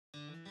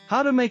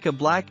How to make a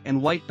black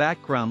and white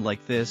background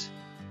like this.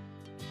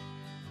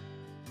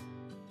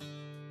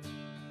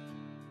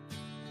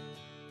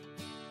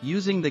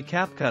 Using the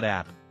CapCut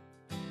app.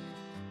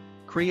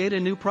 Create a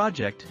new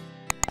project.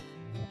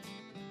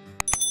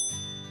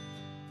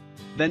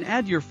 Then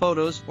add your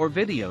photos or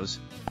videos.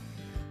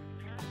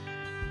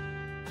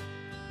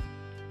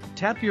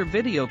 Tap your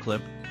video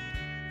clip.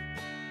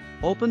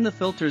 Open the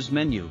Filters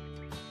menu.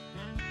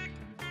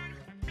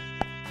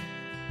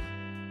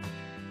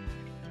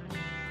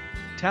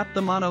 Tap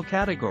the Mono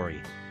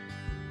category.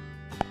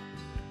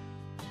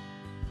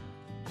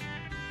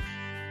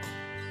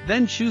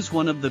 Then choose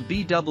one of the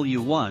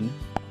BW1,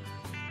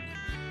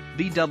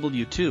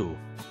 BW2,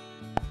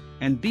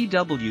 and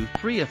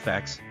BW3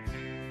 effects.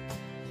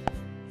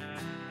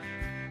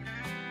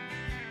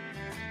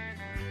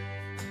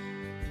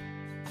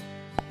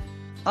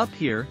 Up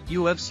here,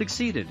 you have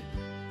succeeded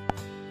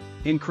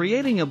in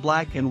creating a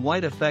black and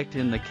white effect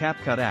in the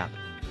CapCut app.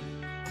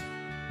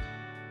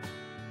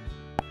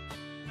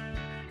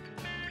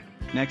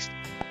 Next,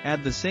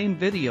 add the same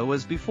video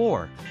as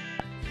before.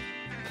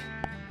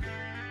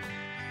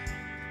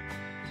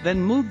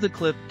 Then move the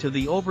clip to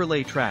the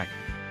overlay track.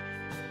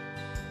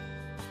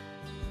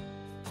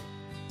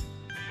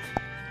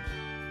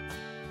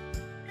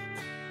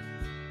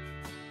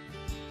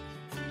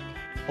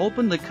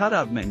 Open the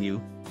cutout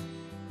menu.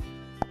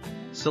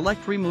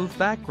 Select Remove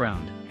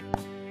Background.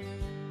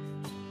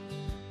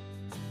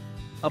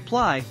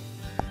 Apply.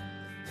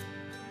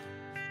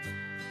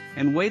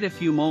 And wait a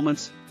few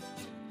moments.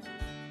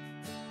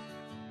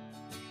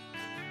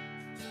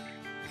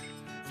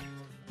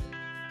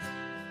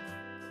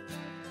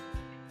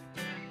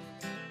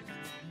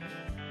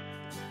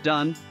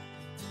 Done.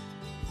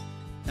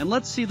 And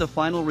let's see the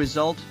final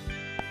result.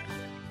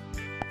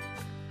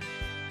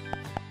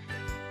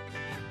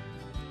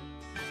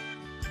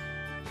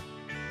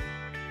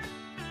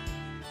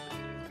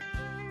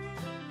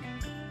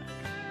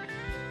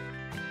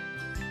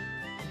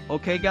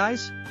 Okay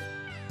guys?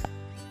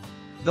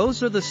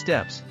 Those are the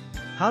steps,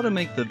 how to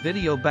make the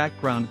video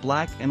background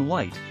black and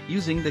white,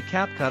 using the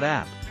CapCut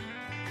app.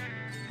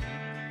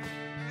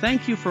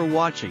 Thank you for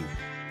watching,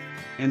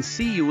 and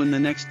see you in the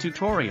next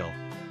tutorial.